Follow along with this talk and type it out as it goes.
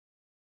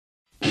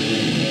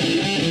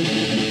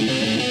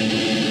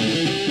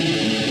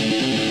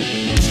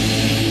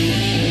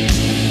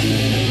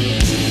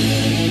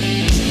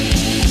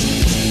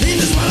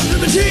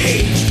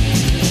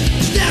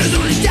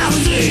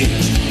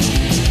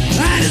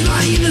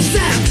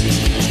descent.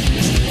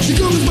 The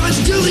comes fight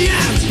until the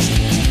end.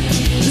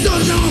 There's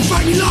always no one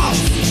fight me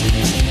lost.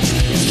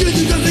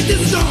 Security does take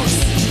distance.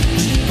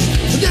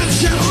 But there's a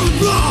shadow on the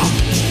floor.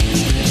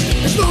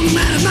 It's from the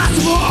man of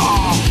massive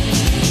war.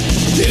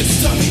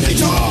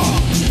 Exterminator.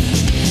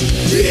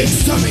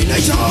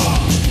 Exterminator.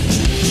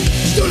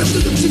 Don't have to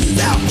do the pieces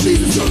out.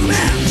 He's a stronger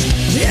man.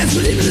 He has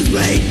been even his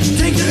blade.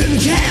 Take care if he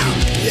can.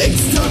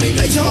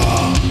 Exterminator.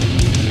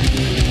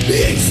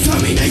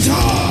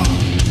 Exterminator.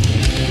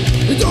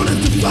 We don't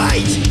have to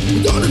fight,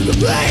 we don't have to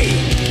play.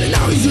 And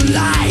now he's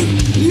alive,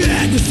 he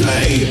had to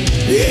say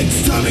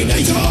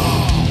Exterminator.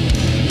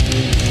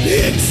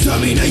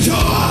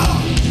 Exterminator.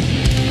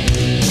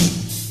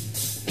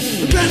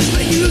 The band is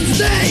making loose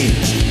today.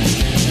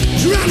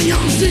 Running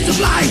on the streets of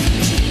life.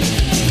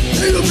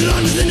 They open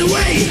London's in the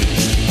way.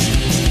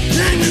 And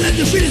I'm gonna let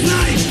the beat his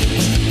knife.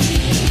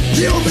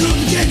 They open up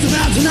the gates of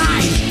hell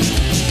tonight.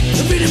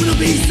 The freedom of the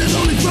beast that's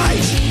only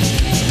fight.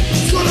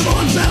 It's called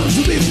upon battle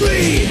to be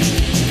free.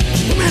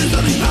 The man is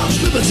nothing about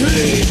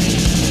liberty.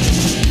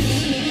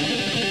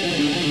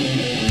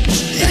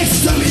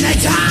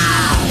 Exterminator.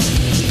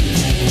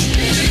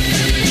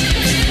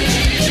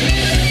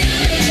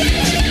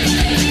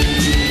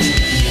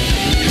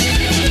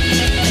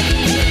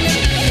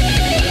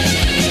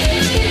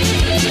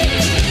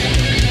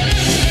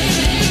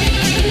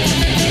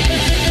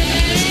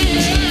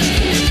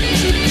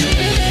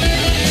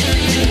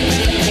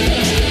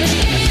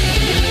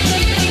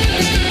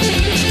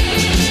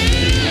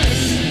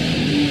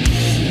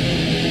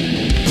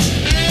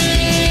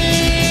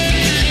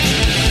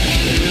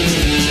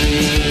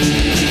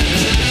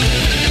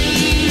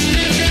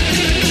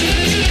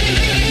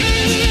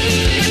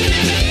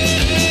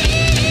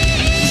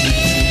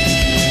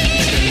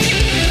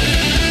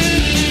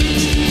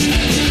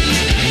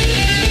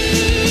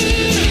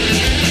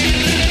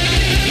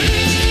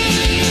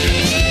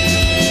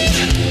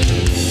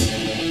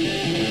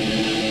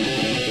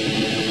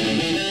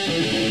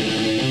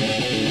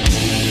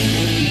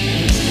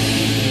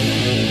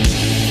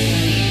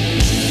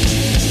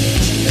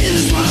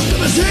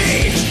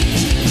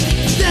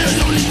 There is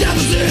only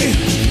devilry,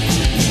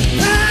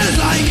 and it's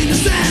lying in the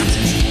sand.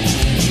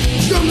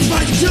 Come and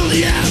fight until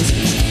the end.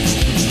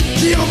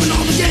 They open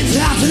all the gates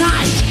out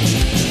tonight.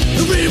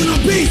 The freedom and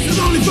the peace is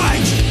only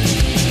fight.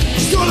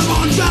 It's called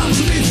upon balance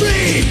to be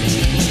free.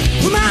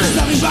 The man is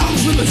having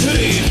balance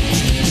liberty.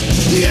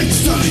 The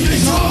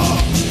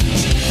Exterminator.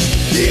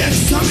 The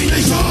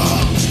Exterminator.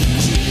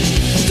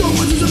 Don't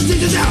want to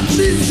substitute it out.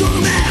 He's a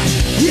stronger man.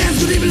 He has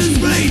good even in his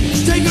brain.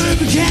 Take her if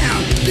he can.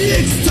 The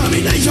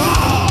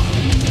Exterminator.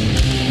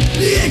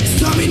 The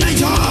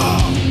Exterminator.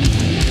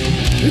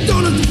 You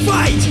don't have to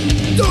fight,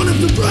 you don't have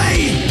to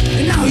pray.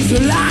 And now he's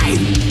alive.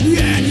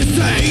 Yeah, you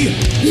say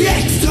the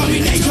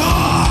Exterminator.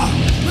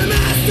 My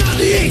master,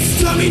 the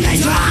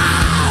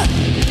Exterminator.